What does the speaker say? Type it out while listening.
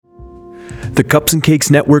The Cups and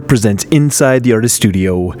Cakes Network presents Inside the Artist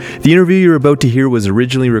Studio. The interview you're about to hear was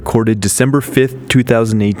originally recorded December 5th,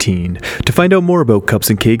 2018. To find out more about Cups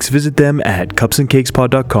and Cakes, visit them at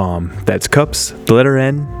cupsandcakespod.com. That's cups, the letter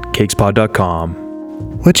N, cakespod.com.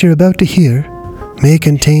 What you're about to hear may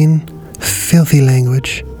contain filthy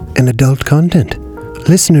language and adult content.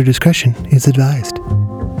 Listener discretion is advised.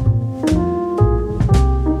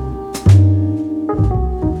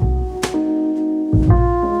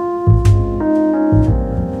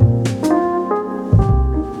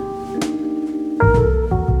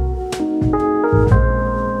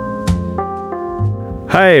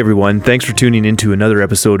 Hi everyone, thanks for tuning in to another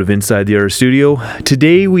episode of Inside the Artist Studio.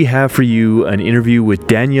 Today we have for you an interview with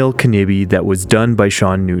Danielle Knibbie that was done by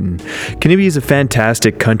Sean Newton. Knibbie is a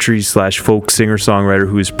fantastic country/folk singer-songwriter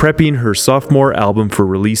who is prepping her sophomore album for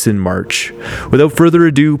release in March. Without further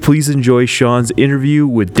ado, please enjoy Sean's interview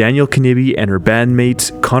with Danielle Knibbie and her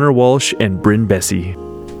bandmates Connor Walsh and Bryn Bessie.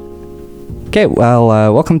 Okay, well,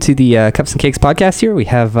 welcome to the Cups and Cakes podcast here. We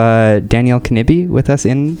have Danielle Knibbie with us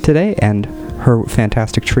in today and her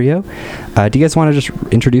fantastic trio. Do you guys want to just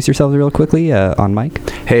introduce yourselves real quickly on mic?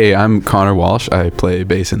 Hey, I'm Connor Walsh. I play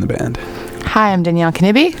bass in the band. Hi, I'm Danielle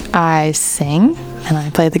Knibbie. I sing and I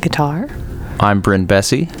play the guitar. I'm Bryn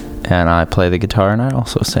Bessie, and I play the guitar and I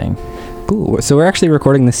also sing. Cool. So we're actually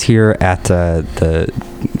recording this here at the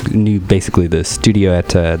studio at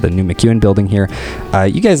the new McEwen building here.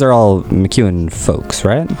 You guys are all McEwen folks,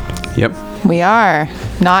 right? Yep. We are.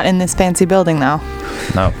 Not in this fancy building, though.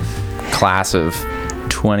 No. Class of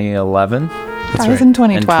 2011. I was in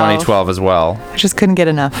 2012. And 2012 as well. I just couldn't get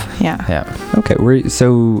enough. Yeah. Yeah. Okay.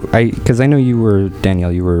 Because I know you were,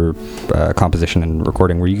 Danielle, you were composition and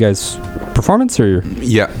recording. Were you guys performance or?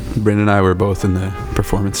 Yeah. Bryn and I were both in the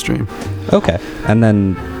performance stream. Okay. And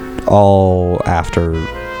then all after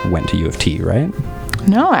went to U of T, right?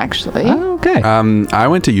 No, actually. Oh, okay. I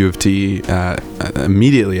went to U of T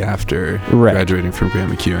immediately after graduating from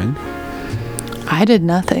Grant McEwen. I did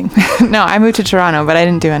nothing. No, I moved to Toronto, but I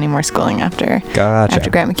didn't do any more schooling after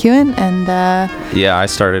Grant McEwen. And yeah, I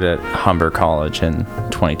started at Humber College in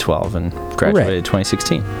 2012 and graduated in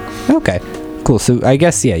 2016. Okay, cool. So I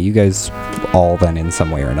guess, yeah, you guys all then in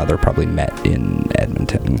some way or another probably met in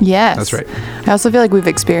Edmonton. Yes. That's right. I also feel like we've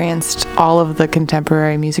experienced all of the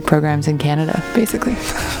contemporary music programs in Canada, basically.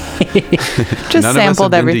 Just none sampled of us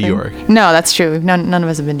have everything. been to York. No, that's true. None of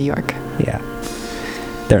us have been to York. Yeah.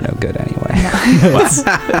 They're no good anyway.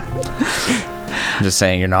 I'm just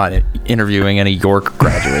saying you're not interviewing any York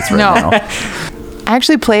graduates right now. I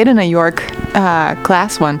actually played in a York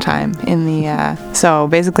class one time in the so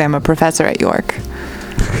basically I'm a professor at York.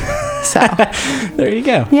 So there you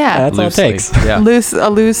go. Yeah. That's all it takes. Yeah. A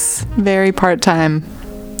loose, very part-time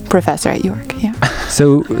professor at York. Yeah.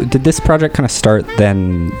 So did this project kind of start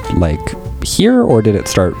then like here, or did it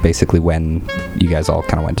start basically when you guys all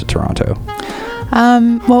kind of went to Toronto?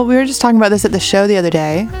 Well, we were just talking about this at the show the other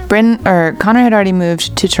day. Connor had already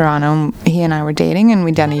moved to Toronto. He and I were dating, and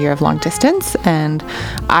we'd done a year of long distance. And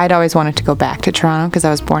I'd always wanted to go back to Toronto because I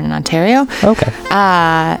was born in Ontario. Okay.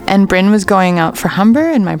 And Bryn was going out for Humber,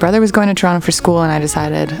 and my brother was going to Toronto for school, and I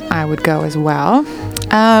decided I would go as well.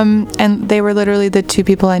 And they were literally the two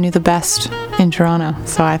people I knew the best in Toronto.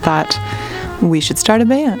 So I thought we should start a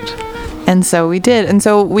band. And so we did. And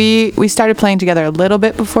so we started playing together a little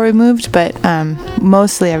bit before we moved, but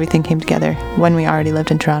mostly everything came together when we already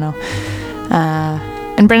lived in Toronto.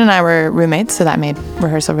 And Bryn and I were roommates, so that made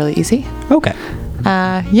rehearsal really easy. Okay.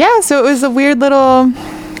 So it was a weird little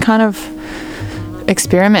kind of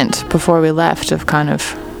experiment before we left of kind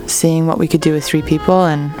of seeing what we could do with three people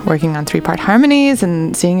and working on 3-part harmonies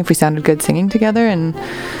and seeing if we sounded good singing together. And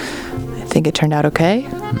I think it turned out okay.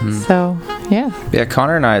 Mm-hmm. So, yeah. Yeah,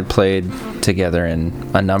 Connor and I had played together in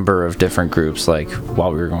a number of different groups, like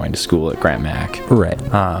while we were going to school at Grant Mac. Right.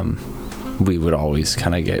 We would always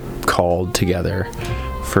kind of get called together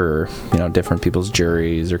for, different people's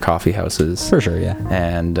juries or coffee houses. For sure, yeah.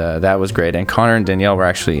 And that was great. And Connor and Danielle were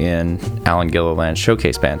actually in Alan Gilliland's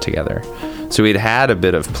showcase band together. So we'd had a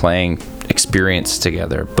bit of playing experience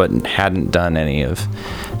together, but hadn't done any of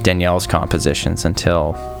Danielle's compositions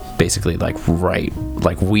until basically like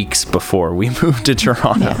weeks before we moved to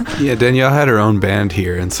Toronto. Yeah, Danielle had her own band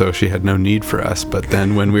here, and so she had no need for us. But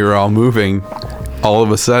then when we were all moving, all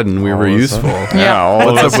of a sudden we were useful. All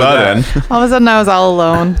of a sudden. All of a sudden I was all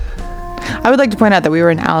alone. I would like to point out that we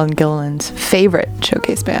were in Alan Gilliland's favorite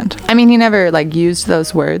showcase band. I mean, he never used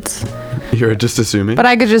those words. You're just assuming? But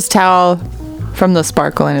I could just tell from the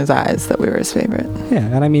sparkle in his eyes that we were his favorite. Yeah,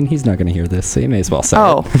 and I mean, he's not going to hear this, so you may as well say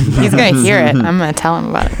it. He's going to hear it. I'm going to tell him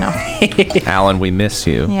about it now. Alan, we miss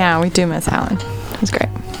you. Yeah, we do miss Alan. It was great.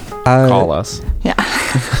 call us. Yeah.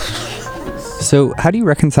 So how do you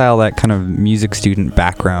reconcile that kind of music student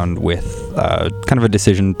background with kind of a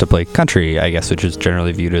decision to play country, I guess, which is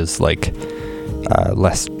generally viewed as like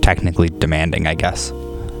less technically demanding, I guess?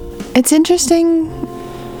 It's interesting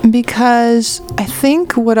because I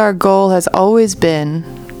think what our goal has always been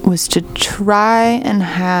was to try and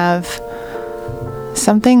have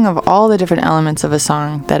something of all the different elements of a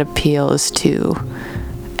song that appeals to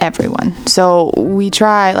everyone. So we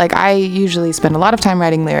try, like, I usually spend a lot of time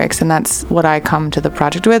writing lyrics, and that's what I come to the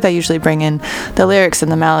project with. I usually bring in the lyrics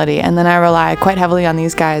and the melody, and then I rely quite heavily on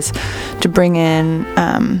these guys to bring in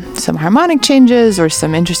some harmonic changes or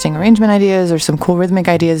some interesting arrangement ideas or some cool rhythmic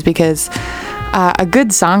ideas, because a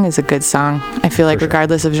good song is a good song, I feel like,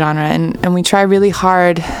 regardless of genre. And we try really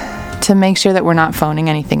hard to make sure that we're not phoning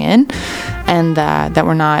anything in, and that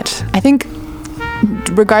we're not, I think,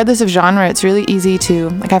 regardless of genre, it's really easy to,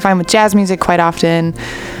 like, I find with jazz music quite often,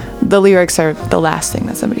 the lyrics are the last thing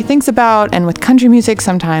that somebody thinks about, and with country music,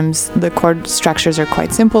 sometimes the chord structures are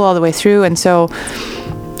quite simple all the way through, and so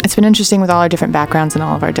it's been interesting with all our different backgrounds and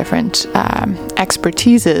all of our different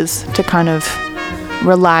expertises to kind of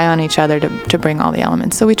rely on each other to bring all the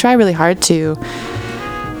elements. So we try really hard to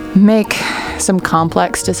make some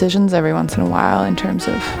complex decisions every once in a while in terms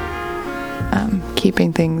of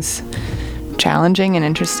keeping things challenging and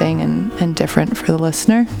interesting and different for the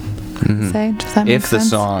listener. Say, does that make If the sense?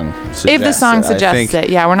 song suggests If the song suggests it,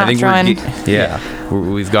 yeah, we're not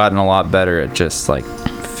throwing. We've gotten a lot better at just like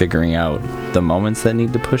figuring out the moments that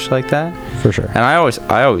need to push like that. For sure. And I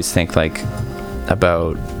always think like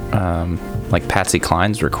about like Patsy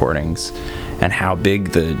Cline's recordings and how big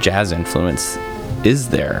the jazz influence is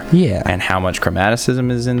there. Yeah. And how much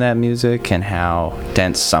chromaticism is in that music and how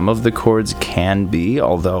dense some of the chords can be,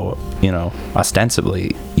 although, you know,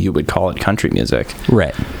 ostensibly you would call it country music.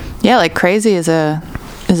 Right. Yeah, like Crazy is a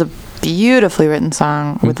beautifully written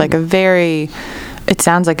song with like a very, it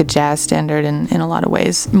sounds like a jazz standard in a lot of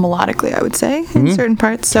ways, melodically, I would say, in certain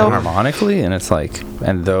parts. So And harmonically, and it's like,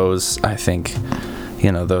 and those, I think,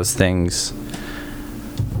 you know, those things,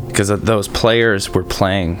 because those players were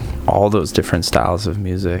playing all those different styles of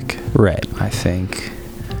music. Right. I think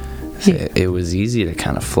it was easy to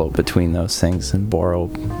kind of float between those things and borrow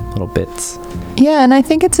little bits. yeah, and I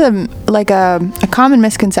think it's a common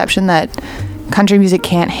misconception that country music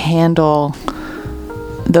can't handle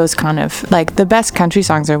those kind of, like, the best country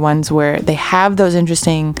songs are ones where they have those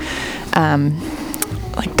interesting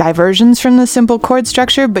like diversions from the simple chord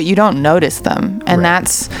structure, but you don't notice them. And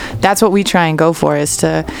Right. that's what we try and go for, is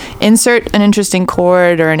to insert an interesting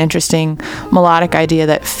chord or an interesting melodic idea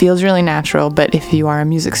that feels really natural. But if you are a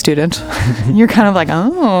music student, you're kind of like,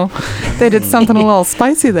 oh, they did something a little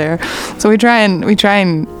spicy there. So we try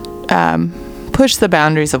and push the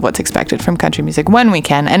boundaries of what's expected from country music when we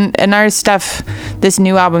can. And our stuff, this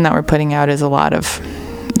new album that we're putting out, is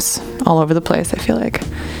it's all over the place, I feel like,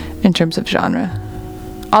 in terms of genre.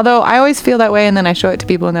 Although I always feel that way, and then I show it to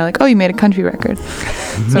people and they're like, oh, you made a country record.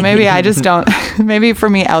 So maybe I just don't. Maybe for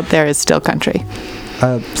me, out there is still country.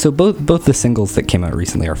 So both the singles that came out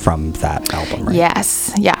recently are from that album, right?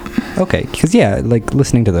 Yes. Yeah. Okay, because like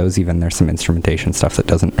listening to those, even there's some instrumentation stuff that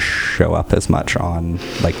doesn't show up as much on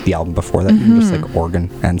like the album before that. Even just like organ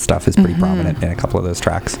and stuff is pretty prominent in a couple of those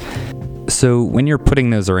tracks. So when you're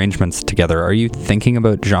putting those arrangements together, are you thinking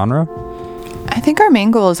about genre? I think our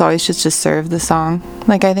main goal is always just to serve the song.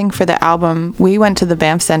 Like, I think for the album, we went to the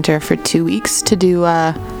Banff Center for 2 weeks to do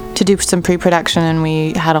some pre-production, and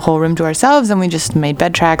we had a whole room to ourselves, and we just made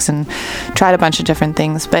bed tracks and tried a bunch of different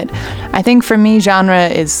things. But I think for me, genre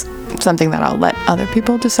is something that I'll let other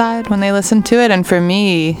people decide when they listen to it. And for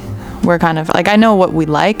me, we're kind of like, I know what we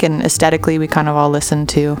like, and aesthetically we kind of all listen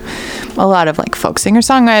to a lot of like folk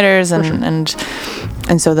singer-songwriters,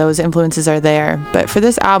 and so those influences are there. But for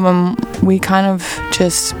this album, we kind of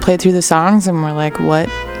just played through the songs and we're like,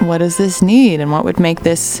 what does this need, and what would make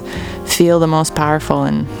this feel the most powerful,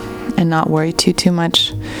 and not worry too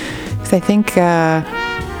much. Because I think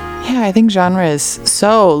I think genre is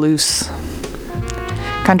so loose.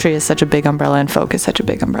 Country is such a big umbrella, and folk is such a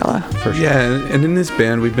big umbrella. For sure. Yeah, and in this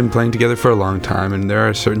band, we've been playing together for a long time, and there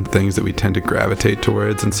are certain things that we tend to gravitate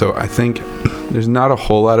towards, and so I think there's not a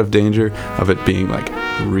whole lot of danger of it being like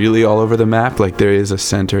really all over the map. Like, there is a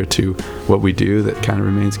center to what we do that kind of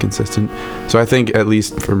remains consistent. So I think, at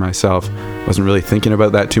least for myself, wasn't really thinking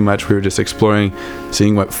about that too much. We were just exploring,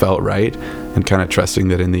 seeing what felt right, and kind of trusting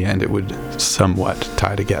that in the end it would somewhat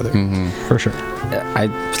tie together. For sure. I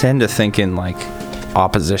tend to think in like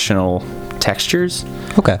oppositional textures.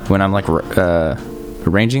 Okay. When I'm like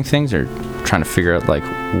arranging things or trying to figure out like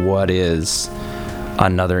what is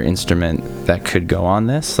another instrument that could go on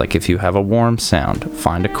this. Like if you have a warm sound,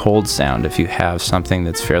 find a cold sound. If you have something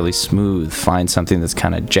that's fairly smooth, find something that's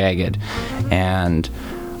kind of jagged. And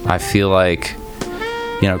I feel like,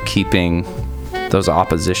 you know, keeping those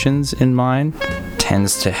oppositions in mind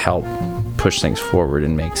tends to help push things forward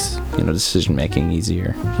and makes, you know, decision making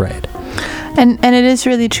easier. Right. And it is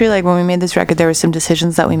really true. Like when we made this record, there were some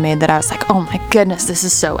decisions that we made that I was like, oh my goodness, this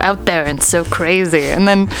is so out there and so crazy. And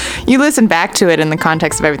then you listen back to it in the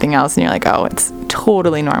context of everything else, and you're like, oh, it's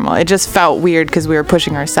totally normal. It just felt weird because we were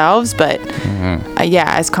pushing ourselves. But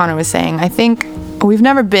yeah, as Connor was saying, I think we've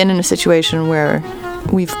never been in a situation where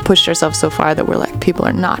we've pushed ourselves so far that we're like, people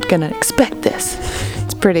are not going to expect this.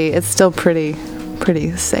 It's still pretty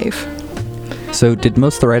safe. So did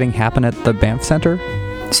most of the writing happen at the Banff Center?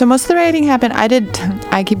 So most of the writing happened,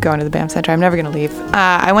 I keep going to the Banff Center. I'm never going to leave.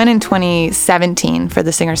 I went in 2017 for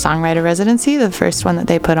the singer-songwriter residency, the first one that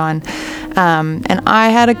they put on. And I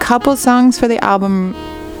had a couple songs for the album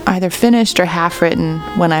either finished or half written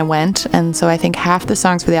when I went. And so I think half the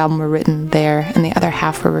songs for the album were written there and the other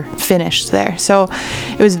half were finished there. So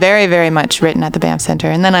it was very, very much written at the Banff Center.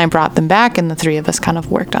 And then I brought them back and the three of us kind of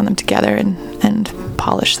worked on them together and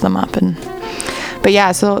polished them up. But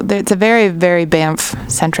yeah, so it's a very, very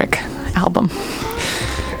Banff-centric album.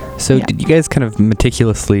 So did you guys kind of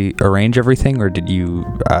meticulously arrange everything, or did you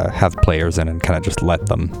have players in and kind of just let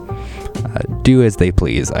them do as they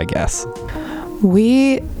please, I guess?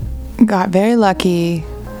 We got very lucky.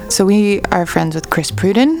 So we are friends with Chris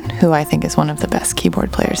Pruden, who I think is one of the best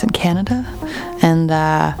keyboard players in Canada. And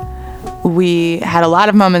we had a lot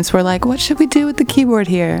of moments where like, what should we do with the keyboard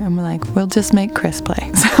here? And we're like, we'll just make Chris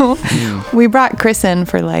play. So we brought Chris in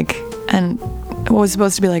for and what was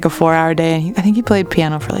supposed to be like a 4-hour day. And I think he played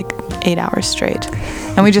piano for like 8 hours straight.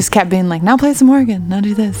 And we just kept being like, now play some organ, now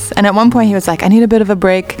do this. And at one point he was like, I need a bit of a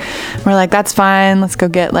break. And we're like, that's fine. Let's go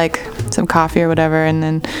get like some coffee or whatever. And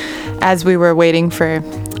then as we were waiting for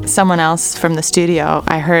someone else from the studio,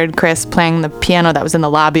 I heard Chris playing the piano that was in the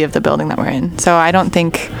lobby of the building that we're in. So I don't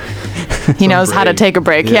think he knows how to take a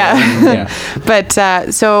break. Yeah. But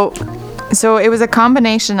so it was a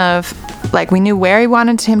combination of like we knew where he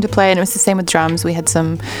wanted him to play, and it was the same with drums. We had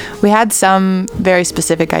some very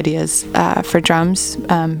specific ideas for drums.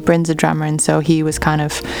 Bryn's a drummer, and so he was kind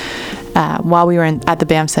of while we were at the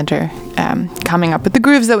Banff Center coming up with the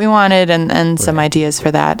grooves that we wanted and some ideas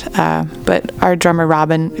for that. But our drummer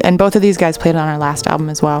Robin, and both of these guys played on our last album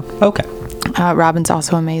as well. Okay. Robin's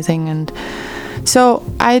also amazing, and so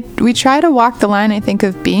we try to walk the line, I think,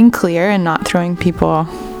 of being clear and not throwing people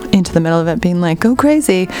into the middle of it being like, go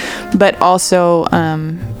crazy, but also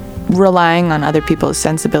relying on other people's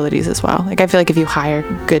sensibilities as well. Like I feel like if you hire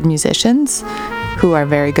good musicians who are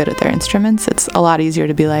very good at their instruments, it's a lot easier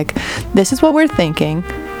to be like, this is what we're thinking,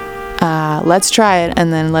 let's try it,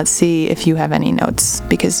 and then let's see if you have any notes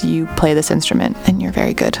because you play this instrument and you're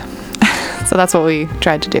very good. So that's what we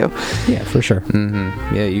tried to do. Yeah, for sure.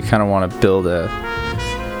 Mm-hmm. Yeah, you kind of want to build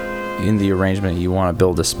in the arrangement, you want to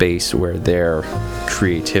build a space where their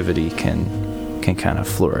creativity can kind of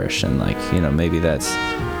flourish, and like, you know, maybe that's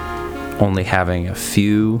only having a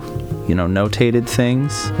few, you know, notated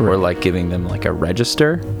things, or like giving them like a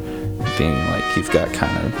register, being like, you've got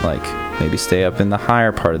kind of like maybe stay up in the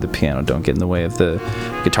higher part of the piano, don't get in the way of the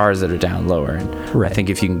guitars that are down lower. And I think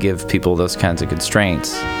if you can give people those kinds of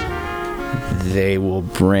constraints, they will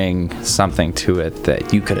bring something to it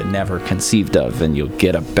that you could have never conceived of, and you'll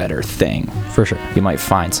get a better thing. For sure. You might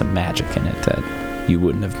find some magic in it that you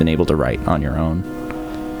wouldn't have been able to write on your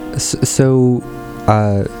own. So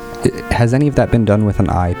has any of that been done with an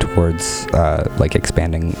eye towards like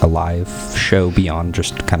expanding a live show beyond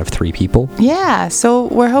just kind of 3 people? Yeah, so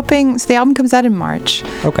we're hoping, so the album comes out in March.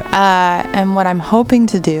 Okay. And what I'm hoping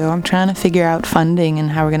to do, I'm trying to figure out funding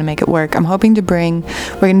and how we're going to make it work. I'm hoping to we're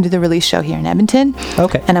going to do the release show here in Edmonton.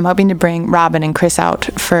 Okay. And I'm hoping to bring Robin and Chris out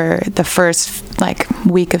for the first like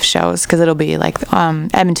week of shows, because it'll be like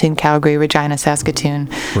Edmonton, Calgary, Regina, Saskatoon.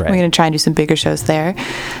 Right. We're going to try and do some bigger shows there.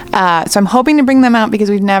 So I'm hoping to bring them out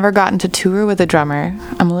because we've never gotten to tour with a drummer.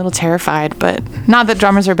 I'm a little terrified, but not that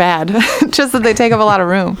drummers are bad, just that they take up a lot of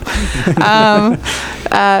room.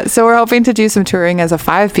 So we're hoping to do some touring as a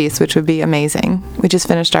 5-piece, which would be amazing. We just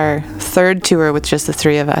finished our 3rd tour with just the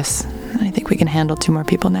 3 of us. I think we can handle 2 more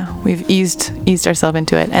people now. We've eased ourselves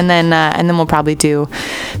into it, and then we'll probably do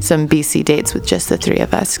some BC dates with just the 3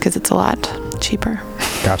 of us because it's a lot cheaper.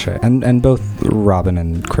 Gotcha. And both Robin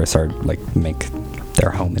and Chris are like make their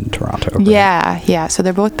home in Toronto. Right? Yeah. So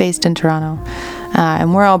they're both based in Toronto,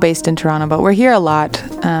 and we're all based in Toronto, but we're here a lot.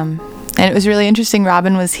 And it was really interesting.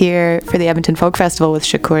 Robin was here for the Edmonton Folk Festival with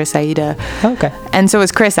Shakur Saida. Okay. And so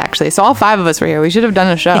was Chris, actually. So all 5 of us were here. We should have done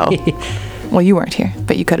a show. Well, you weren't here,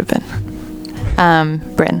 but you could have been.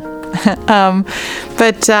 Bryn.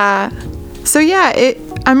 So yeah,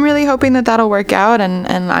 I'm really hoping that that'll work out, and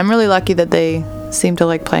I'm really lucky that they seem to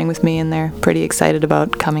like playing with me, and they're pretty excited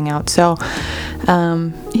about coming out. So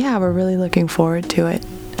yeah, we're really looking forward to it,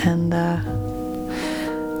 and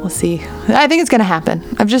we'll see. I think it's gonna happen.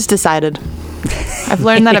 I've just decided. I've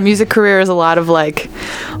learned that a music career is a lot of like,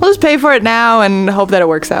 I'll just pay for it now and hope that it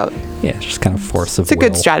works out. Yeah, it's just kind of force of It's a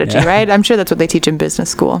good will. strategy, Yeah. right? I'm sure that's what they teach in business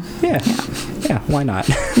school. Yeah. Why not?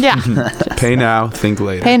 Yeah. Pay now, think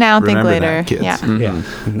later. Pay now, think Remember later. that, kids. Yeah. Yeah.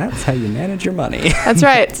 And that's how you manage your money. That's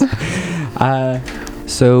right.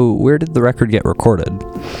 So where did the record get recorded?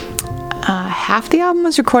 Half the album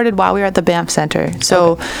was recorded while we were at the Banff Center.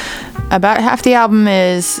 So about half the album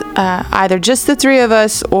is either just the 3 of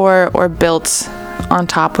us or built on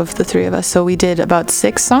top of the 3 of us. So we did about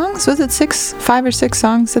 6 songs. Was it 5 or 6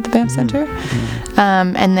 songs at the Banff Center?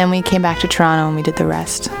 And then we came back to Toronto and we did the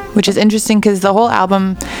rest, which is interesting because the whole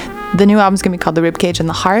album, the new album's going to be called The Ribcage and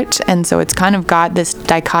the Heart. And so it's kind of got this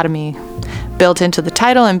dichotomy built into the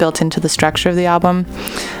title and built into the structure of the album.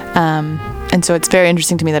 And so it's very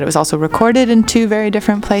interesting to me that it was also recorded in 2 very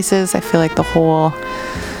different places. I feel like the whole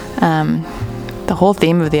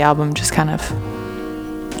theme of the album just kind of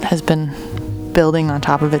has been building on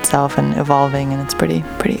top of itself and evolving, and it's pretty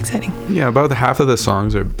exciting. Yeah, about half of the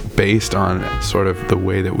songs are based on sort of the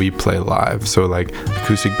way that we play live. So like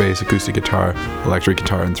acoustic bass, acoustic guitar, electric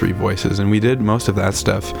guitar, and 3 voices. And we did most of that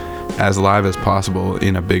stuff as live as possible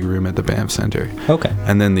in a big room at the Banff Center. Okay.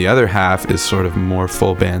 And then the other half is sort of more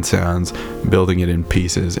full band sounds, building it in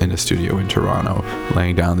pieces in a studio in Toronto,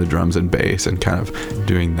 laying down the drums and bass and kind of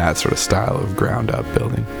doing that sort of style of ground up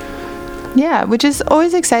building. Yeah, which is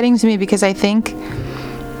always exciting to me because I think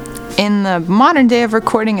in the modern day of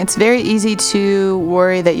recording, it's very easy to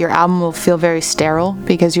worry that your album will feel very sterile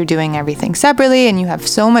because you're doing everything separately and you have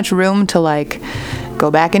so much room to like go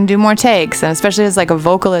back and do more takes. And especially as like a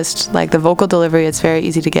vocalist, like the vocal delivery, it's very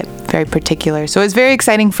easy to get very particular. So it's very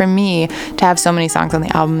exciting for me to have so many songs on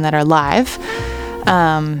the album that are live.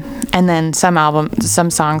 And then some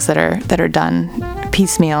songs that are done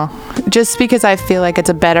piecemeal, just because I feel like it's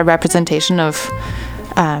a better representation of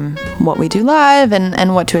what we do live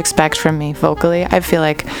and what to expect from me vocally. I feel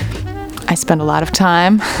like I spend a lot of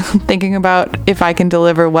time thinking about if I can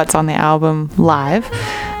deliver what's on the album live.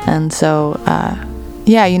 And so,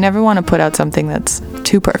 yeah, you never want to put out something that's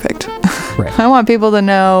too perfect. Right. I want people to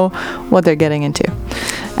know what they're getting into.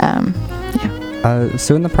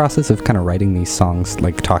 So in the process of kind of writing these songs,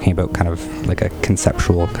 like talking about kind of like a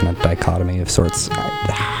conceptual kind of dichotomy of sorts,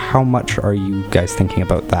 how much are you guys thinking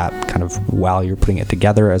about that kind of while you're putting it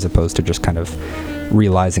together, as opposed to just kind of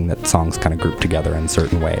realizing that songs kind of group together in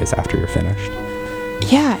certain ways after you're finished?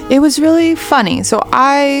 Yeah, it was really funny. So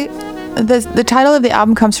the title of the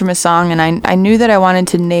album comes from a song, and I knew that I wanted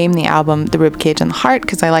to name the album The Ribcage and the Heart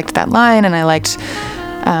because I liked that line, and I liked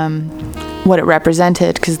what it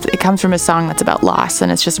represented, because it comes from a song that's about loss,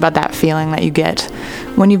 and it's just about that feeling that you get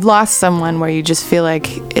when you've lost someone, where you just feel like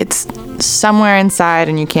it's somewhere inside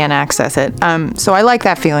and you can't access it. So I like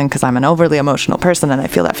that feeling because I'm an overly emotional person and I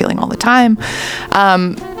feel that feeling all the time.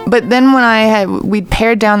 But then when we'd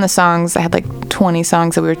pared down the songs, I had like 20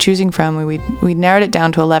 songs that we were choosing from. We narrowed it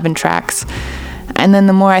down to 11 tracks. And then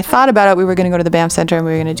the more I thought about it, we were going to go to the Banff Center and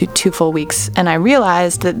we were going to do 2 full weeks. And I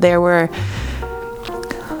realized that there were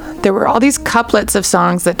all these couplets of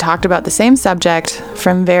songs that talked about the same subject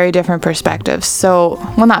from very different perspectives. So,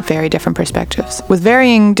 well, not very different perspectives, with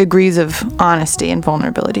varying degrees of honesty and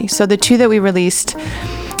vulnerability. So the 2 that we released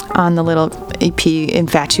on the little EP,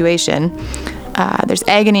 Infatuation, there's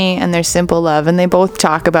Agony and there's Simple Love, and they both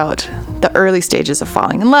talk about the early stages of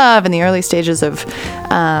falling in love and the early stages of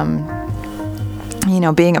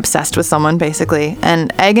being obsessed with someone, basically.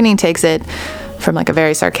 And Agony takes it from like a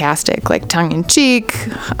very sarcastic, like tongue-in-cheek,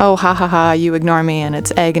 oh, ha, ha, ha, you ignore me, and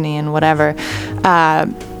it's agony and whatever,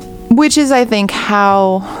 which is, I think,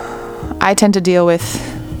 how I tend to deal with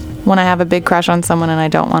when I have a big crush on someone and I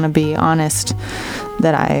don't want to be honest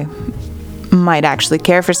that I might actually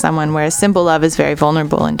care for someone, whereas Simple Love is very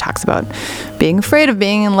vulnerable and talks about being afraid of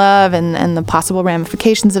being in love and the possible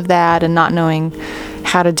ramifications of that and not knowing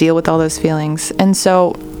how to deal with all those feelings. And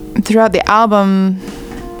so throughout the album,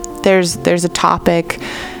 there's a topic,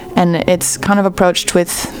 and it's kind of approached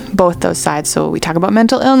with both those sides. So we talk about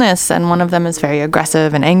mental illness, and one of them is very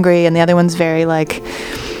aggressive and angry, and the other one's very like,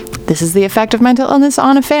 this is the effect of mental illness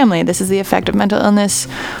on a family. This is the effect of mental illness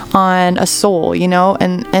on a soul,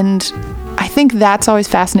 and I think that's always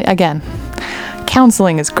fascinating. Again,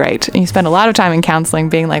 counseling is great. And you spend a lot of time in counseling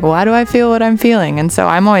being like, why do I feel what I'm feeling? And so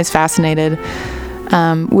I'm always fascinated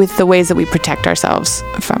with the ways that we protect ourselves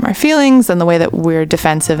from our feelings and the way that we're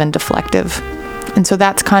defensive and deflective. And so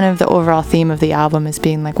that's kind of the overall theme of the album, is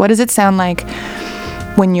being like, what does it sound like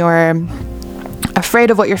when you're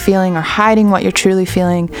afraid of what you're feeling or hiding what you're truly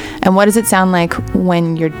feeling? And what does it sound like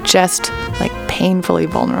when you're just like painfully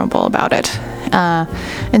vulnerable about it?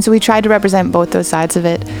 And so we tried to represent both those sides of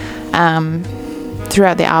it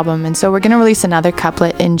throughout the album. And so we're going to release another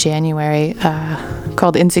couplet in January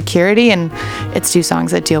called Insecurity, and it's 2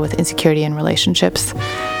 songs that deal with insecurity in relationships.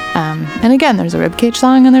 And again, there's a ribcage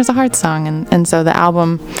song and there's a heart song. And so the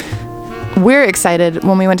album, we're excited.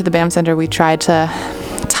 When we went to the BAM Center, we tried to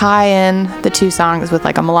tie in the 2 songs with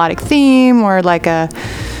like a melodic theme or like a,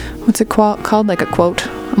 what's it called? Like a quote,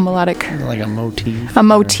 a melodic. Like a motif. A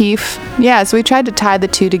motif. Yeah, so we tried to tie the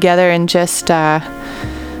 2 together and just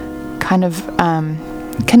kind of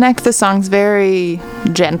connect the songs very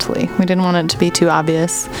gently. We didn't want it to be too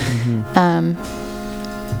obvious.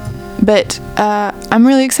 But I'm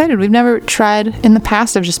really excited. We've never tried in the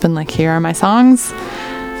past. I've just been like, here are my songs.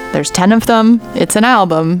 There's 10 of them. It's an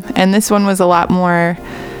album. And this one was a lot more,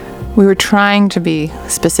 we were trying to be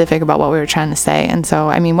specific about what we were trying to say. And so,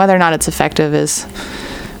 I mean, whether or not it's effective is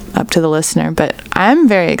up to the listener. But I'm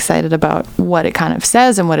very excited about what it kind of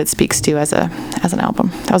says and what it speaks to as an album.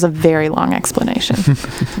 That was a very long explanation.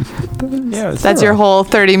 Yeah, that's your whole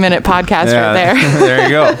 30-minute podcast right there. There you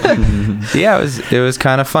go. Yeah, it was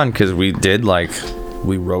kind of fun because we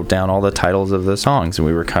wrote down all the titles of the songs, and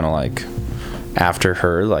we were kind of like, after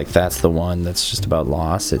her, like, that's the one that's just about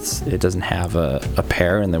loss. It doesn't have a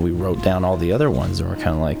pair, and then we wrote down all the other ones, and we're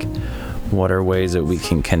kind of like, what are ways that we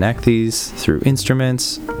can connect these through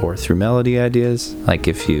instruments or through melody ideas? Like,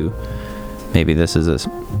 if you, maybe this is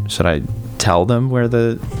should I tell them where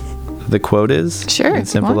the quote is? Sure. In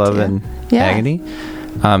Simple Love and Agony.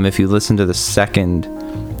 If you listen to the second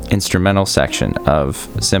instrumental section of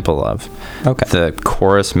Simple Love, Okay. the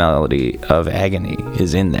chorus melody of Agony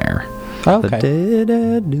is in there. Okay.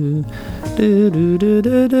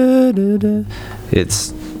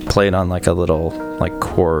 It's played on like a little like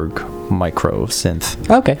Korg micro synth.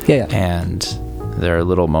 Okay. Yeah. And there are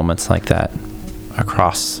little moments like that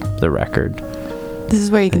across the record. This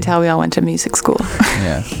is where you can tell we all went to music school.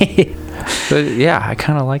 Yeah. But yeah, I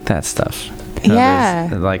kind of like that stuff. Yeah.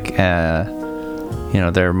 Like,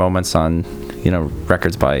 there are moments on,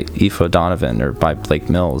 records by Aoife O'Donovan or by Blake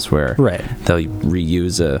Mills where they'll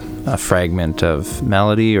reuse a fragment of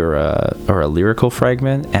melody or a lyrical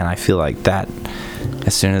fragment. And I feel like that,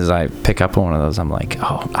 as soon as I pick up on one of those, I'm like,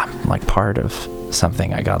 oh, I'm like part of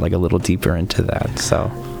something. I got like a little deeper into that. So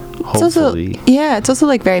hopefully. It's also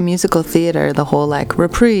like very musical theater, the whole like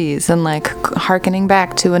reprise and like hearkening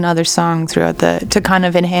back to another song throughout to kind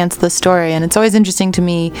of enhance the story. And it's always interesting to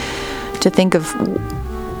me to think of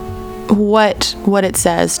what it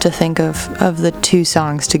says to think of the 2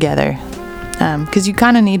 songs together. Because you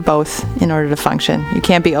kind of need both in order to function. You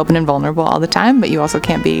can't be open and vulnerable all the time, but you also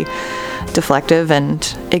can't be deflective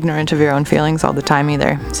and ignorant of your own feelings all the time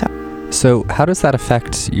either. So how does that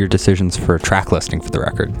affect your decisions for track listing for the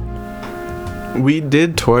record? We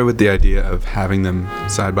did toy with the idea of having them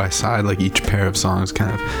side by side, like each pair of songs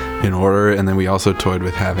kind of in order, and then we also toyed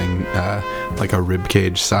with having like a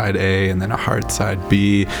ribcage side A and then a heart side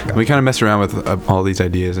B. And we kind of messed around with all these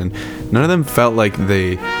ideas, and none of them felt like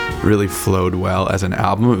they really flowed well as an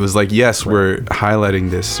album. It was like, yes, we're highlighting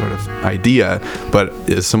this sort of idea, but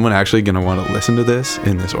is someone actually going to want to listen to this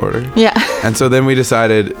in this order? Yeah. And so then we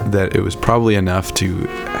decided that it was probably enough to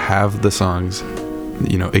have the songs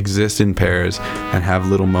exist in pairs and have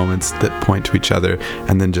little moments that point to each other,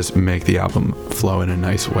 and then just make the album flow in a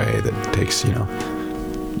nice way that takes,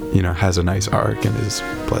 has a nice arc and is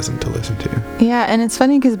pleasant to listen to. Yeah, and it's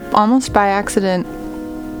funny because almost by accident,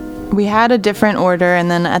 we had a different order, and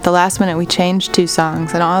then at the last minute we changed 2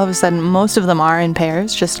 songs, and all of a sudden most of them are in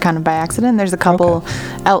pairs, just kind of by accident. There's a couple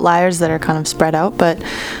outliers that are kind of spread out, but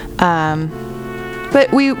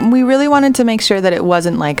we really wanted to make sure that it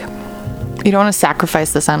wasn't like, you don't want to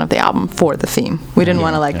sacrifice the sound of the album for the theme. We didn't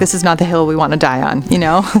want to this is not the hill we want to die on,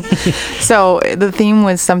 So the theme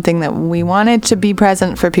was something that we wanted to be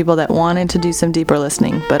present for people that wanted to do some deeper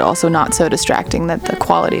listening, but also not so distracting that the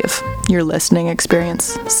quality of your listening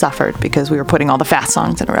experience suffered because we were putting all the fast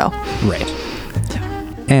songs in a row. Right.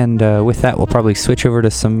 And with that, we'll probably switch over to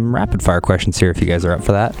some rapid fire questions here if you guys are up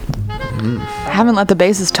for that. I haven't let the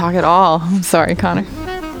bassist talk at all. I'm sorry, Connor.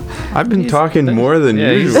 I've been talking more than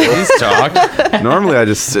usual. He's talked. Normally I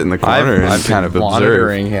just sit in the corner and kind of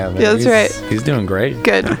observe. Him. Yeah, that's right. He's doing great.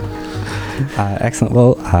 Good. Excellent.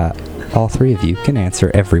 Well, all three of you can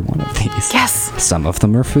answer every one of these. Yes. Some of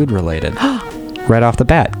them are food related. Right off the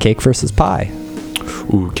bat, cake versus pie.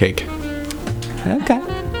 Ooh, cake. Okay.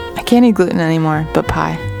 I can't eat gluten anymore, but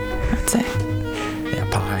pie, I'd say. Yeah,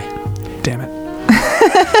 pie. Damn it.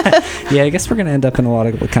 Yeah, I guess we're gonna end up in a lot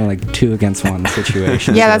of kind of like 2 against 1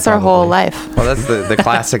 situations. Yeah, that's our whole probably. life. Well, that's the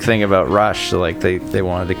classic thing about Rush. Like they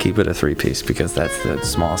wanted to keep it a 3-piece because that's the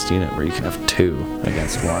smallest unit where you can have 2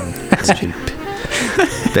 against 1. It's cheap.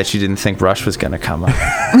 Bet you didn't think Rush was gonna come up.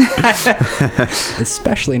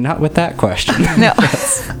 Especially not with that question. No.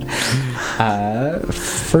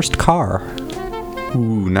 First car.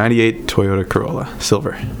 Ooh, 98 Toyota Corolla,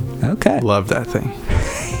 silver. Okay. Love that thing.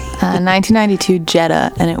 1992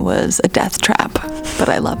 Jetta, and it was a death trap, but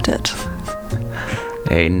I loved it.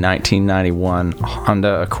 A 1991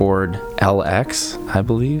 Honda Accord LX, I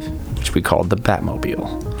believe, which we called the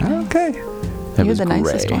Batmobile. Okay. It You're was the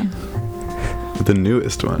nicest gray. one. The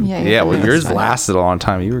newest one. Yeah. Yeah, well, you're the yours newest one. lasted a long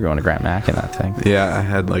time. You were going to Grant Mac in that thing. Yeah, I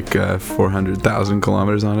had like 400,000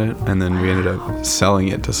 kilometers on it, and then we ended up selling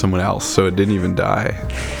it to someone else, so it didn't even die.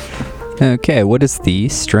 Okay, what is the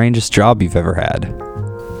strangest job you've ever had?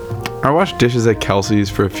 I washed dishes at Kelsey's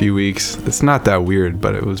for a few weeks. It's not that weird,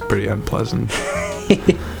 but it was pretty unpleasant.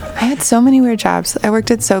 I had so many weird jobs. I worked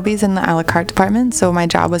at Sobeys in the a la carte department, so my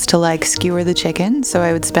job was to like skewer the chicken. So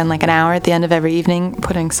I would spend like an hour at the end of every evening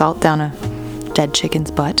putting salt down a dead chicken's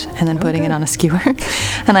butt and then putting it on a skewer.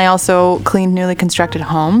 And I also cleaned newly constructed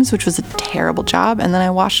homes, which was a terrible job. And then I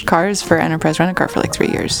washed cars for Enterprise Rent-A-Car for like 3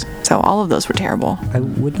 years. So all of those were terrible. I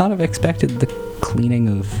would not have expected the cleaning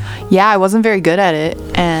of... Yeah, I wasn't very good at it,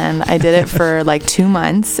 and I did it for like 2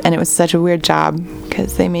 months, and it was such a weird job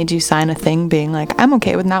because they made you sign a thing being like, I'm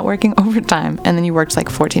okay with not working overtime, and then you worked like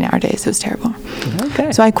 14-hour days. It was terrible.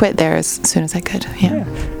 Okay. So I quit there as soon as I could. Yeah.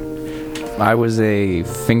 I was a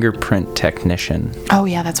fingerprint technician Oh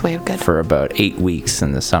yeah, that's way good. for about 8 weeks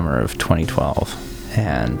in the summer of 2012,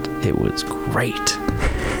 and it was great.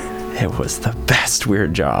 It was the best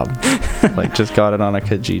weird job. Like, just got it on a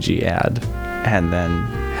Kijiji ad, and then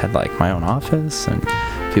had like my own office, and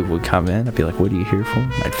people would come in. I'd be like, "What are you here for?"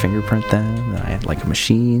 I'd fingerprint them, and I had like a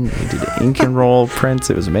machine. We did ink and roll prints.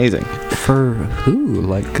 It was amazing. For who?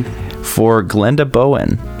 Like... For Glenda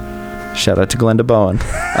Bowen. Shout out to Glenda Bowen.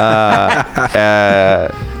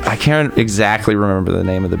 I can't exactly remember the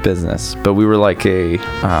name of the business, but we were like a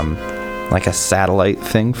satellite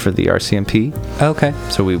thing for the RCMP. Okay.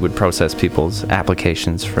 So we would process people's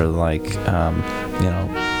applications for like,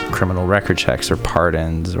 criminal record checks or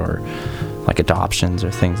pardons or like adoptions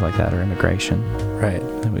or things like that, or immigration. Right.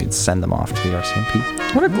 And we'd send them off to the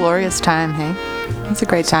RCMP. What a glorious time, hey? It's a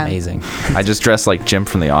great time. Amazing. I just dressed like Jim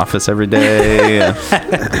from The Office every day.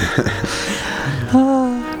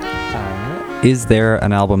 Is there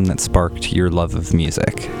an album that sparked your love of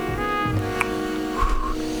music?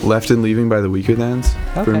 Left and Leaving by the Weakerthans,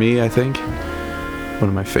 for Okay. me, I think. One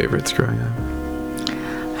of my favorites growing up.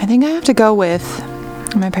 I think I have to go with,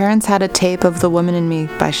 my parents had a tape of The Woman in Me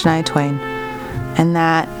by Shania Twain, and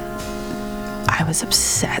that I was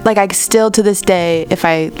obsessed. Like, I still to this day, if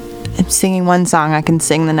I am singing one song, I can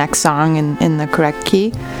sing the next song in the correct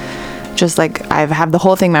key. Just like I have the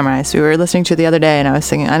whole thing memorized. We were listening to it the other day, and I was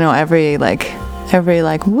singing. I know every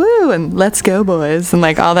woo and let's go boys and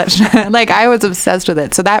like all that shit. Like, I was obsessed with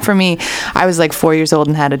it. So that for me, I was like 4 years old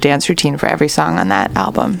and had a dance routine for every song on that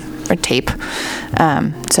album or tape.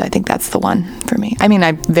 So I think that's the one for me. I mean,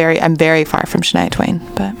 I'm very far from Shania Twain,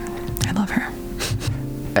 but I love her.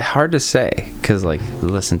 Hard to say, because like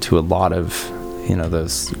listen to a lot of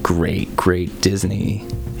those great Disney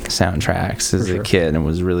soundtracks as a kid, and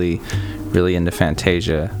was really into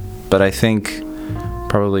Fantasia. But I think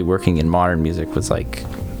probably working in modern music was like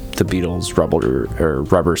the Beatles'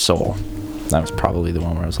 Rubber Soul. That was probably the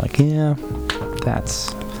one where I was like, yeah,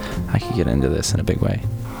 I could get into this in a big way.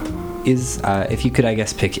 Is if you could, I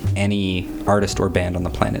guess, pick any artist or band on the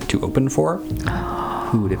planet to open for,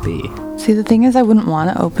 who would it be? See, the thing is, I wouldn't want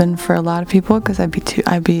to open for a lot of people because I'd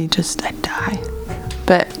die.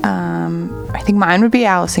 But I think mine would be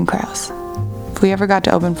Alison Krauss. If we ever got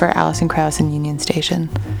to open for Alison Krauss in Union Station,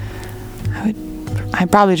 I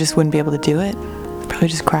probably just wouldn't be able to do it. I'd probably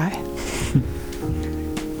just cry.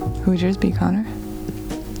 Who would yours be, Connor?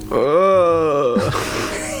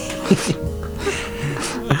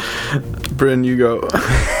 Bryn, you go.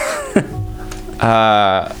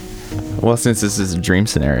 Well, since this is a dream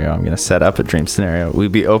scenario, I'm going to set up a dream scenario.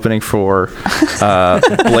 We'd be opening for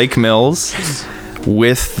Blake Mills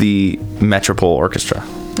with the Metropole Orchestra.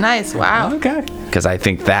 Nice, wow. Okay. Because I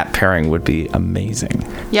think that pairing would be amazing.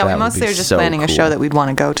 Yeah, That we would mostly be are just so planning a cool. show that we'd want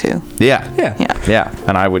to go to. Yeah. Yeah. Yeah. Yeah,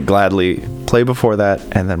 and I would gladly play before that,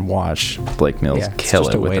 and then watch Blake Mills It's kill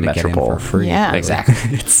just it a with way the to get in Metropole. for free. Yeah.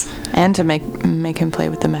 Exactly. And to make him play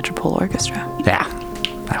with the Metropole Orchestra. Yeah,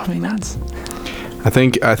 that would be nuts. I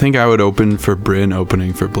think I would open for Bryn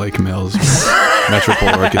opening for Blake Mills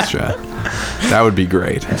Metropole Orchestra. That would be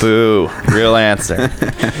great. Boo. Real answer.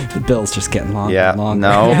 The bill's just getting longer Yeah. and longer.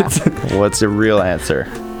 No. Yeah. What's the real answer?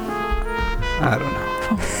 I don't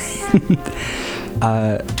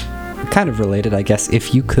know. Kind of related, I guess.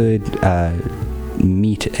 If you could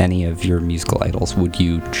meet any of your musical idols, would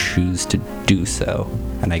you choose to do so?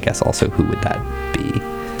 And I guess also, who would that be?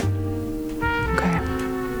 Okay.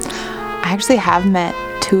 I actually have met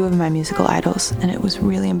 2 of my musical idols, and it was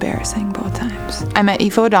really embarrassing both times. I met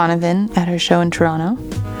Aoife O'Donovan at her show in Toronto.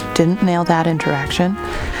 Didn't nail that interaction.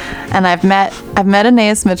 And I've met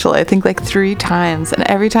Anais Mitchell, I think, like 3 times. And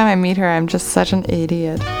every time I meet her, I'm just such an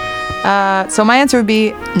idiot. So my answer would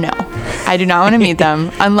be no. I do not want to meet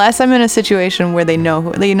them unless I'm in a situation where they know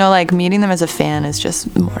who, like meeting them as a fan is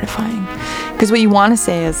just mortifying. Because what you want to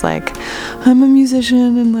say is like, I'm a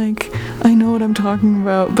musician and like, I know what I'm talking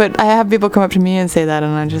about. But I have people come up to me and say that,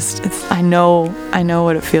 and I know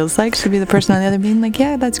what it feels like to be the person on the other being like,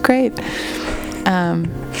 yeah, that's great.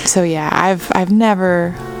 So yeah, I've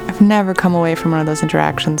never come away from one of those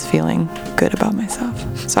interactions feeling good about myself.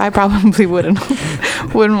 So I probably wouldn't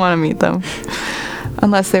want to meet them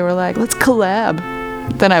unless they were like, let's collab.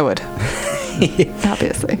 Then I would,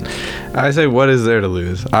 obviously. I say, what is there to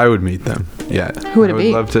lose? I would meet them. Yeah. Who would it I would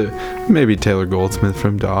be? love to. Maybe Taylor Goldsmith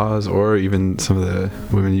from Dawes, or even some of the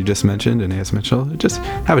women you just mentioned, Anais Mitchell. Just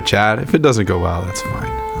have a chat. If it doesn't go well, that's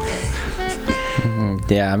fine.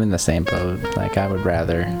 Yeah, I'm in the same boat. Like, I would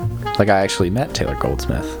rather... Like, I actually met Taylor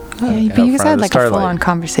Goldsmith. Yeah, but you guys had like a full-on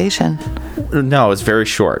conversation. No, it's very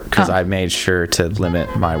short because I made sure to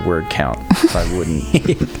limit my word count so I wouldn't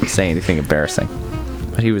say anything embarrassing.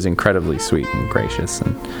 But he was incredibly sweet and gracious,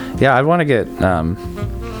 and yeah, I'd want to get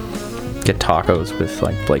tacos with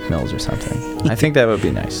like Blake Mills or something. I think that would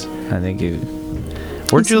be nice. I think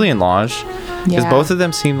or Julian Lange, because both of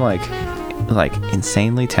them seem like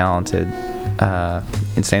insanely talented,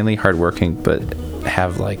 insanely hardworking, but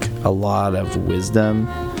have like a lot of wisdom.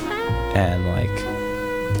 And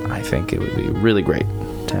like, I think it would be really great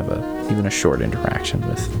to have even a short interaction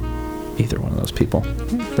with either one of those people.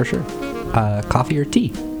 For sure. Coffee or tea?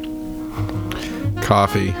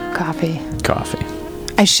 Coffee. Coffee.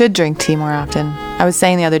 I should drink tea more often. I was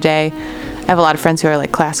saying the other day, I have a lot of friends who are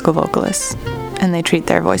like classical vocalists, and they treat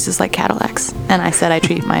their voices like Cadillacs. And I said I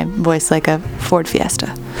treat my voice like a Ford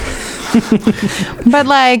Fiesta. But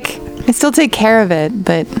like, I still take care of it,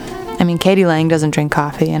 but I mean, Katie Lang doesn't drink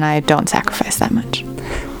coffee, and I don't sacrifice that much.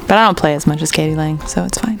 But I don't play as much as Katie Lang, so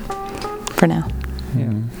it's fine for now.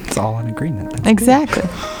 Yeah, it's all in agreement. That's exactly.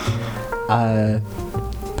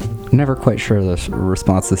 Never quite sure the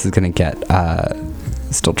response this is going to get.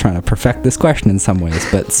 Still trying to perfect this question in some ways,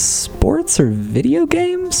 but sports or video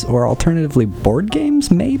games, or alternatively board games,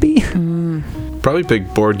 maybe? Probably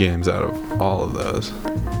pick board games out of all of those.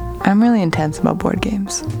 I'm really intense about board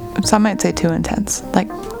games. Some might say too intense, like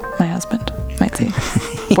my husband might say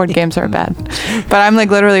board games are bad. But I'm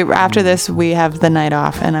like, literally, after this, we have the night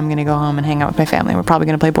off, and I'm going to go home and hang out with my family. We're probably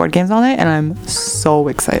going to play board games all night, and I'm so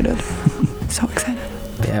excited. So excited.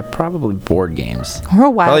 Yeah, probably board games. We're a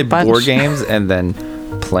wild bunch. Probably board games, and then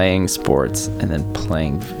playing sports, and then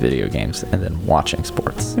playing video games, and then watching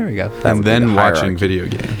sports. There we go. And then watching hierarchy. video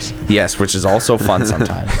games. Yes, which is also fun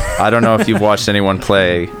sometimes. I don't know if you've watched anyone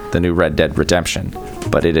play the new Red Dead Redemption,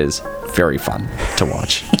 but it is very fun to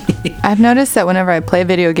watch. I've noticed that whenever I play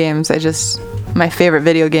video games, my favorite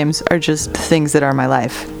video games are just things that are my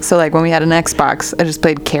life. So like when we had an Xbox, I just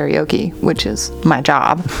played karaoke, which is my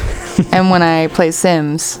job. And when I play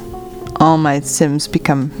Sims, all my Sims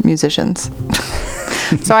become musicians.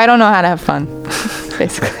 So I don't know how to have fun,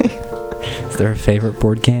 basically. Is there a favorite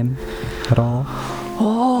board game at all?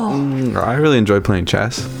 I really enjoy playing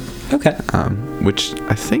chess. Okay. Which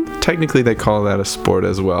I think technically they call that a sport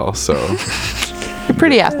as well, so You're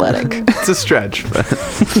pretty athletic. it's a stretch. But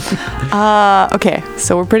Okay,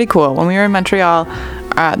 so we're pretty cool. When we were in Montreal,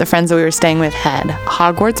 the friends that we were staying with had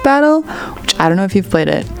Hogwarts Battle, which I don't know if you've played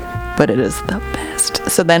it, but it is the best.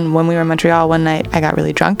 So then when we were in Montreal one night, I got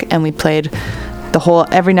really drunk, and we played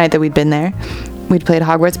every night that we'd been there, we'd played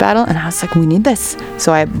Hogwarts Battle, and I was like, we need this.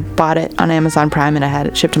 So I bought it on Amazon Prime, and I had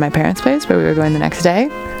it shipped to my parents' place where we were going the next day,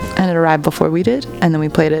 and it arrived before we did, and then we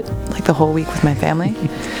played it like the whole week with my family.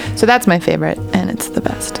 So that's my favorite, and it's the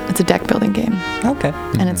best. It's a deck building game. Okay.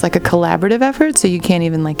 And it's like a collaborative effort, so you can't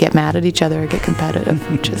even like get mad at each other or get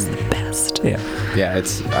competitive, which is the best. Yeah. Yeah,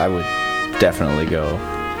 I would definitely go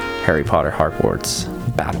Harry Potter Hogwarts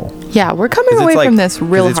battle. Yeah, we're coming 'Cause away it's like- from this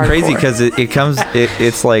real 'cause it's crazy hardcore. because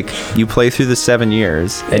it's like you play through the 7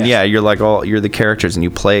 years, and you're like you're the characters, and you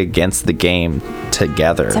play against the game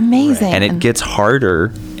together. It's amazing. And it gets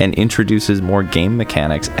harder and introduces more game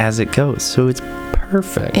mechanics as it goes. So it's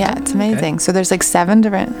perfect. Yeah, it's amazing. So there's like 7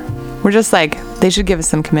 different. We're just like, they should give us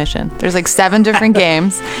some commission. There's like 7 different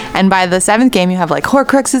games, and by the 7th game, you have like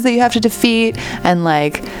Horcruxes that you have to defeat, and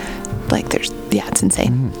like there's it's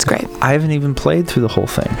insane. It's great. I haven't even played through the whole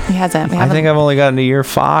thing. He hasn't. I think I've only gotten to year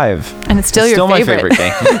 5. and it's still your my favorite.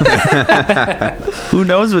 favorite game. Who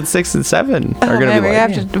knows what 6 and 7 are going to be we're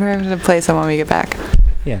like? gonna have to play some when we get back.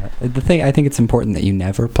 Yeah, the thing, I think it's important that you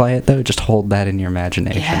never play it though. Just hold that in your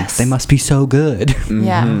imagination. Yes. They must be so good.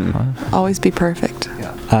 Yeah, always be perfect.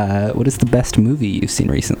 What is the best movie you've seen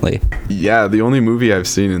recently? Yeah, the only movie I've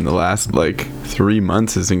seen in the last 3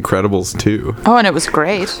 months is Incredibles 2. Oh, and it was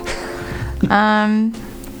great.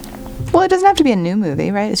 Well, it doesn't have to be a new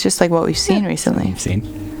movie, right? It's just like what we've seen recently. You've seen?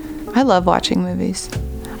 I love watching movies.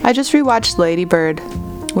 I just rewatched Lady Bird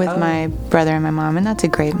with my brother and my mom, and that's a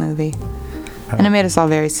great movie. And it made us all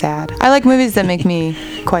very sad. I like movies that make me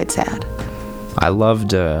quite sad. I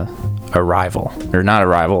loved Arrival. Or not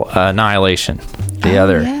Arrival, Annihilation. The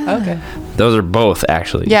other. Yeah. Okay. Those are both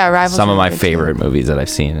actually Yeah, Arrival's some of really my good, favorite too. movies that I've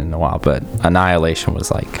seen in a while, but Annihilation was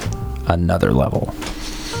like another level.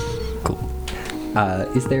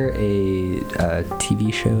 Is there a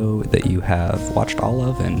TV show that you have watched all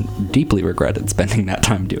of and deeply regretted spending that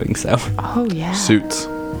time doing so? Oh, yeah. Suits.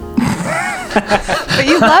 But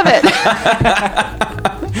you love it.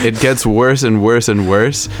 It gets worse and worse and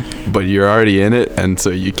worse, but you're already in it, and so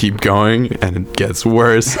you keep going, and it gets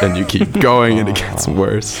worse, and you keep going, and it gets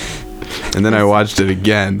worse. And then I watched it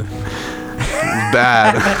again.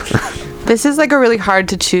 Bad. This is like a really hard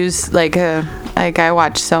to choose. Like I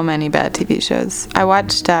watch so many bad TV shows. I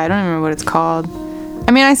watched. I don't remember what it's called.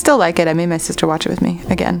 I mean, I still like it. I made my sister watch it with me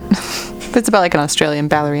again. But it's about like an Australian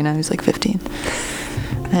ballerina who's like 15,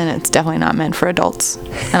 and it's definitely not meant for adults.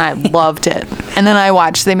 And I loved it. And then I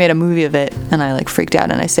watched. They made a movie of it, and I like freaked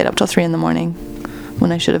out. And I stayed up till 3 a.m.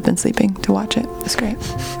 when I should have been sleeping to watch it. It was great.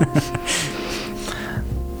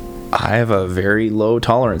 I have a very low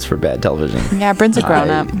tolerance for bad television. Yeah, Bryn's a grown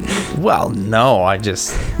up. Well, no, I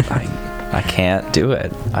can't do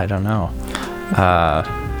it. I don't know.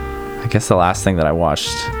 I guess the last thing that I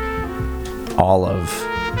watched all of,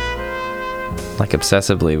 like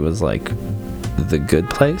obsessively, was like The Good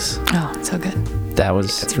Place. Oh, it's so good. That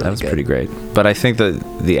was really that was good. pretty great. But I think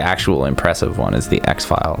the actual impressive one is the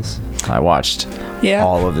X-Files. I watched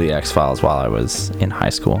all of the X-Files while I was in high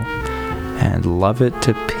school, and love it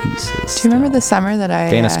to pieces. Do you remember the summer that I...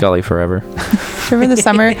 Dana Scully forever. Remember the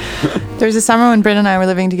summer? There was a summer when Bryn and I were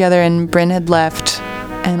living together, and Bryn had left,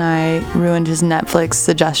 and I ruined his Netflix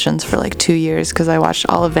suggestions for like 2 years because I watched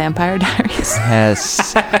all of Vampire Diaries.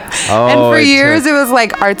 Yes. And for years it was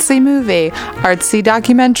like artsy movie, artsy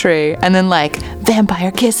documentary, and then like vampire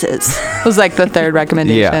kisses was like the third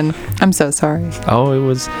recommendation. I'm so sorry. Oh, it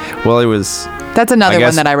was. Well, it was. That's another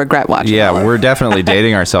guess- one that I regret watching. Yeah, we're definitely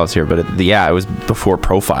dating ourselves here, but it was before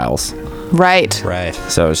Profiles, Right. Right.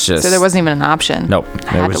 so it's just. So there wasn't even an option. Nope.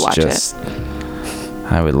 I had it was to watch just.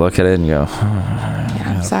 I would look at it and go,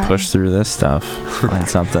 Yeah, I'm sorry. push through this stuff, find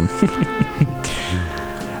something.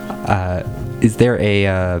 Is there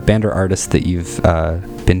a band or artist that you've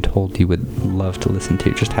been told you would love to listen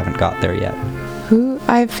to, just haven't got there yet? Who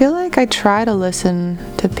I feel like I try to listen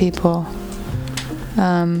to people.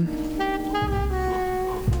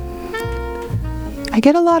 I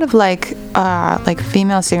get a lot of like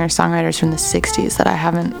female singer-songwriters from the 60s that I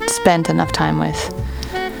haven't spent enough time with.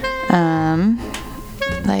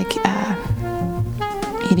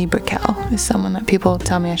 Edie Brickell is someone that people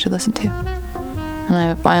tell me I should listen to.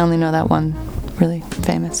 And I only know that one really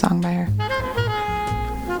famous song by her.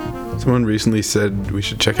 Someone recently said we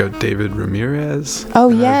should check out David Ramirez. Oh,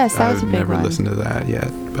 yes, that was a I've big never one. listened to that yet,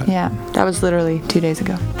 but Yeah, that was literally 2 days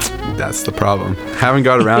ago. that's the problem. Haven't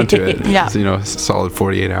got around to it. Yeah. It's, a solid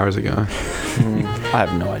 48 hours ago. I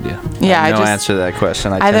have no idea. Yeah, I have I no just- answer to that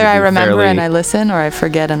question. Either I remember and I listen, or I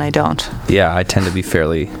forget and I don't. Yeah, I tend to be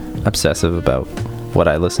fairly obsessive about what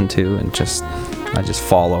I listen to, and I just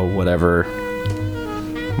follow whatever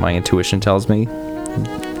my intuition tells me.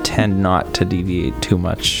 Tend not to deviate too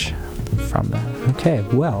much from that. Okay,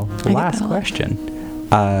 well, get last that a lot. question.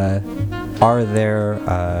 Are there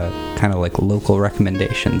kind of like local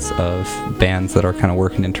recommendations of bands that are kind of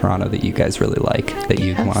working in Toronto that you guys really like, that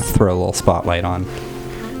you'd Yes. want to throw a little spotlight on?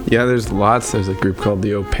 Yeah, there's lots. There's a group called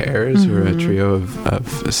the Au Pairs, who are a trio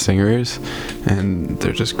of singers, and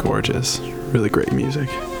they're just gorgeous. Really great music.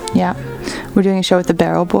 Yeah. We're doing a show with the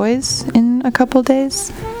Barrel Boys in in a couple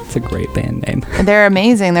days. It's a great band name. They're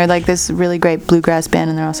amazing. They're like this really great bluegrass band,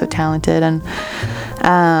 and they're also talented. And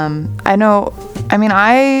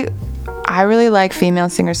I really like female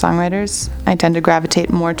singer-songwriters. I tend to gravitate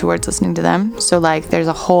more towards listening to them. So like there's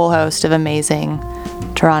a whole host of amazing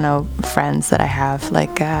Toronto friends that I have,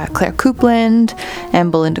 like Claire Coupland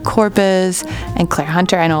and Belinda Corpus and Claire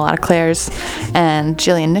Hunter. I know a lot of Claires, and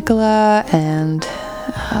Jillian Nicola and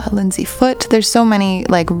Lindsay Foote. There's so many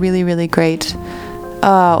like really, really great.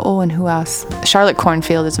 And who else? Charlotte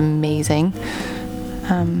Cornfield is amazing.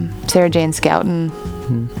 Sarah Jane Scouten,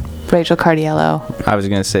 Rachel Cardiello. I was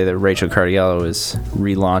going to say that Rachel Cardiello is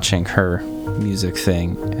relaunching her music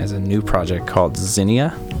thing as a new project called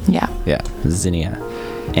Zinnia. Yeah, Zinnia.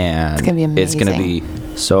 And it's going to be amazing. It's going to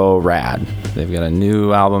be so rad. They've got a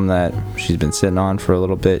new album that she's been sitting on for a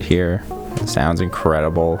little bit here. It sounds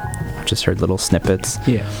incredible. I've just heard little snippets.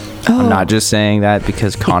 Yeah. I'm not just saying that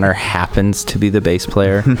because Connor happens to be the bass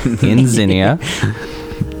player in Zinnia,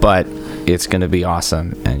 but it's going to be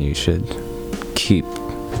awesome, and you should keep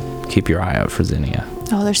your eye out for Zinnia.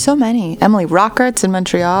 Oh, there's so many. Emily Rockart's in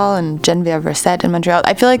Montreal and Genevieve Rosette in Montreal.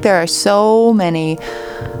 I feel like there are so many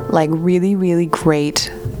like really, really great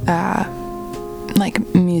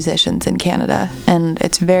like musicians in Canada, and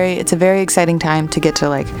it's a very exciting time to get to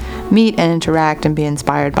like meet and interact and be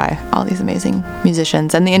inspired by all these amazing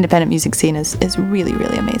musicians, and the independent music scene is really,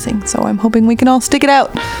 really amazing. So I'm hoping we can all stick it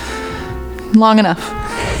out long enough.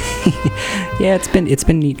 Yeah, it's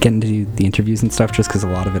been neat getting to do the interviews and stuff, just because a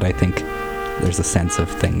lot of it, I think there's a sense of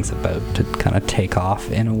things about to kind of take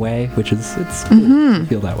off in a way, which is it's cool to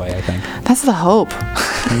feel that way, I think. That's the hope.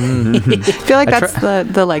 I feel like that's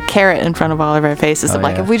the like carrot in front of all of our faces of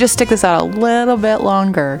like, if we just stick this out a little bit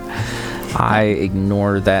longer. I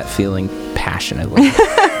ignore that feeling passionately.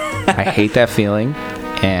 I hate that feeling,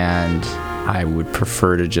 and I would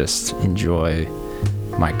prefer to just enjoy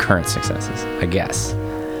my current successes, I guess.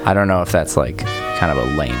 I don't know if that's like kind of a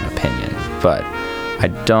lame opinion, but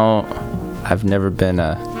I've never been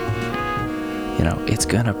it's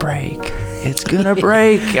gonna break. It's gonna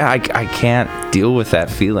break. I can't deal with that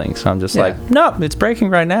feeling. So I'm just like, no, it's breaking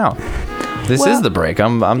right now. This is the break.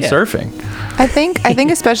 I'm surfing. I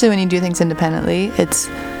think especially when you do things independently, it's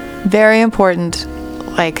very important.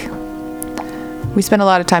 Like, we spend a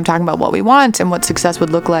lot of time talking about what we want and what success would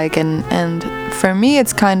look like, and for me,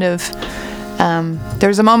 it's kind of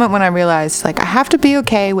there's a moment when I realized, like, I have to be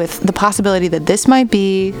okay with the possibility that this might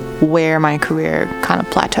be where my career kind of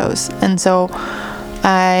plateaus. And so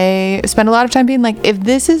I spend a lot of time being like, if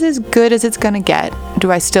this is as good as it's going to get,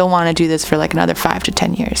 do I still want to do this for like another 5 to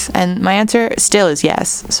 10 years? And my answer still is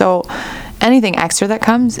yes. So anything extra that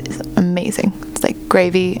comes is amazing. It's like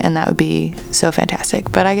gravy, and that would be so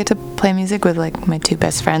fantastic. But I get to play music with like my 2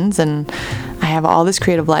 best friends, and I have all this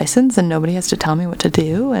creative license, and nobody has to tell me what to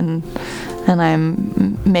do, and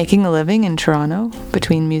I'm making a living in Toronto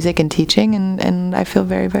between music and teaching, and I feel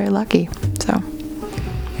very, very lucky. So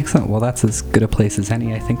excellent. Well, that's as good a place as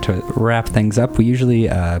any, I think, to wrap things up. We usually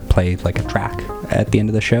play like a track at the end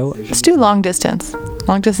of the show. Let's do Long Distance.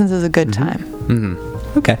 Long Distance is a good time.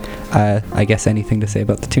 Mm-hmm. Okay. I guess anything to say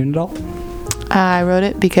about the tune at all? I wrote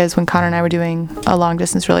it because when Connor and I were doing a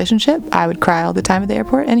long-distance relationship, I would cry all the time at the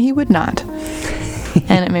airport, and he would not.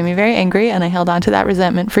 And it made me very angry, and I held on to that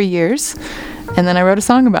resentment for years, and then I wrote a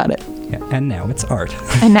song about it. Yeah, and now it's art.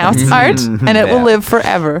 And now it's art, and it will live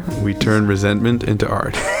forever. We turn resentment into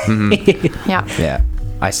art. Yeah. Yeah.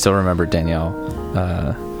 I still remember Danielle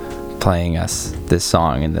playing us this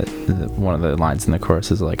song, and one of the lines in the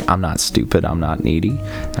chorus is like, "I'm not stupid, I'm not needy."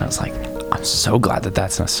 And I was like, I'm so glad that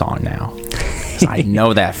that's in a song now. 'Cause I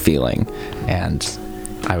know that feeling. And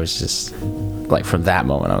I was just like, from that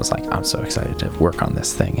moment, I was like, I'm so excited to work on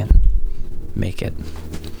this thing and make it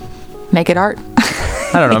art.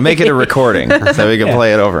 I don't know, make it a recording so we can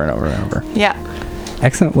play it over and over and over. Yeah.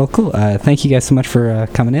 Excellent. Well, cool. Thank you guys so much for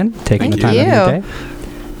coming in, taking the time out of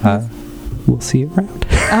your day. We'll see you around.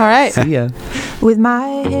 All right. See ya. With my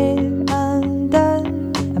hair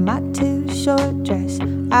undone and my too short dress,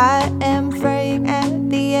 I am fraying at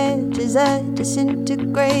the edges, a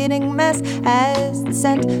disintegrating mess as the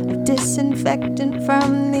scent of disinfectant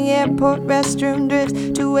from the airport restroom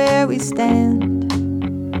drifts to where we stand.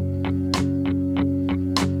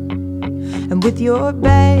 And with your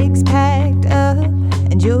bags packed up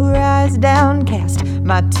and your eyes downcast,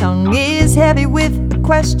 my tongue is heavy with the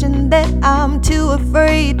question that I'm too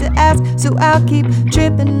afraid to ask. So I'll keep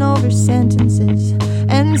tripping over sentences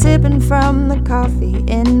and sipping from the coffee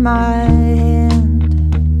in my hand.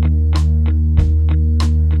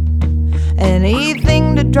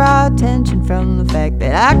 anything to draw attention from the fact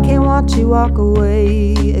that I can't watch you walk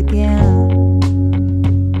away again.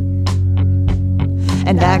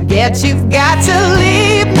 And I get you've got to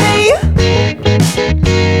leave me.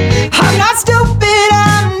 I'm not stupid,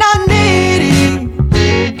 I'm not needy.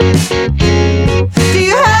 Do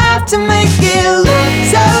you have to make it look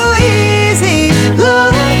so easy?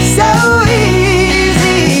 Look so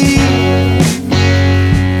easy.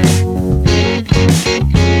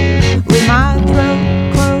 With my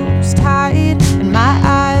throat closed tight and my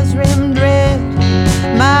eyes rimmed red,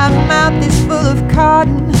 my mouth is full of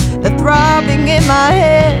cotton. The throbbing in my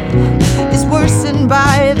head is worsened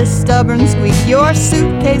by the stubborn squeak your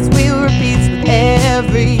suitcase wheel repeats with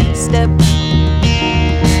every step.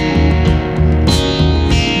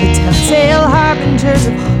 The telltale harbingers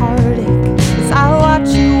of heartache as I watch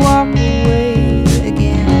you walk away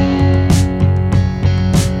again.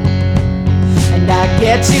 And I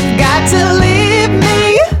get you've got to leave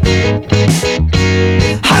me.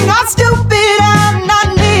 I'm not stupid, I'm not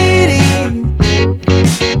needy.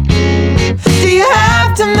 Do you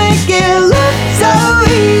have to make it look so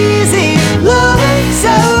easy? Look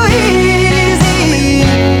so easy.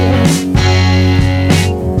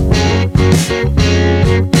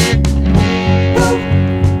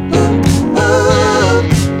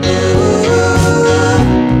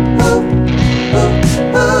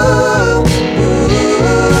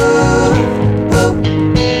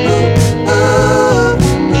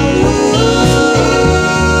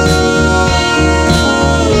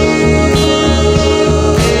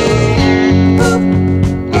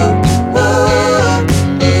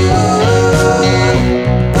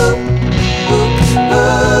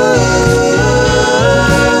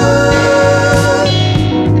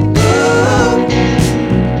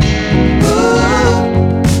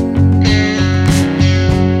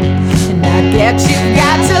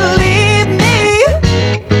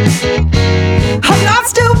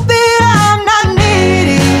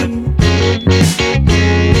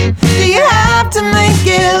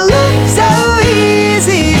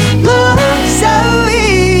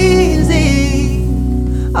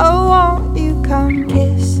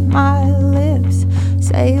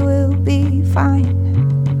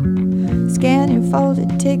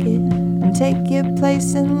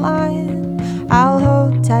 Ooh,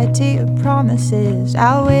 ooh, ooh, tight to your promises.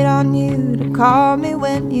 I'll wait on you to call me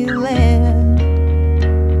when you land.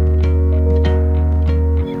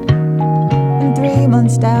 And 3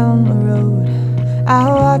 months down the road,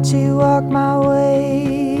 I'll watch you walk my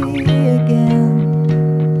way again.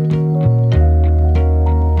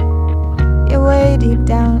 You're way deep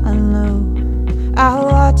down and low, I'll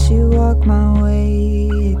watch you walk my way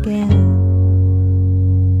again.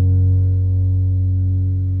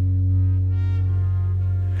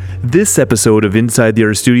 This episode of Inside the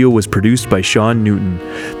Artist Studio was produced by Sean Newton.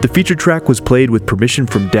 The feature track was played with permission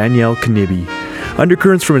from Danielle Knibbie.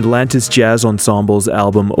 Undercurrents from Atlantis Jazz Ensemble's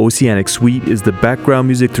album Oceanic Suite is the background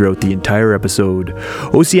music throughout the entire episode.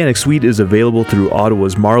 Oceanic Suite is available through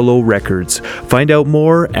Ottawa's Marlowe Records. Find out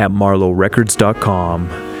more at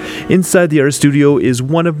marlowerecords.com. Inside the Artist Studio is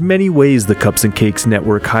one of many ways the Cups and Cakes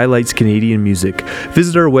Network highlights Canadian music.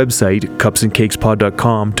 Visit our website,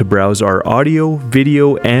 cupsandcakespod.com, to browse our audio,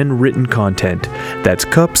 video, and written content. That's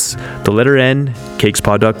cups, the letter N,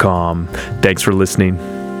 cakespod.com. Thanks for listening.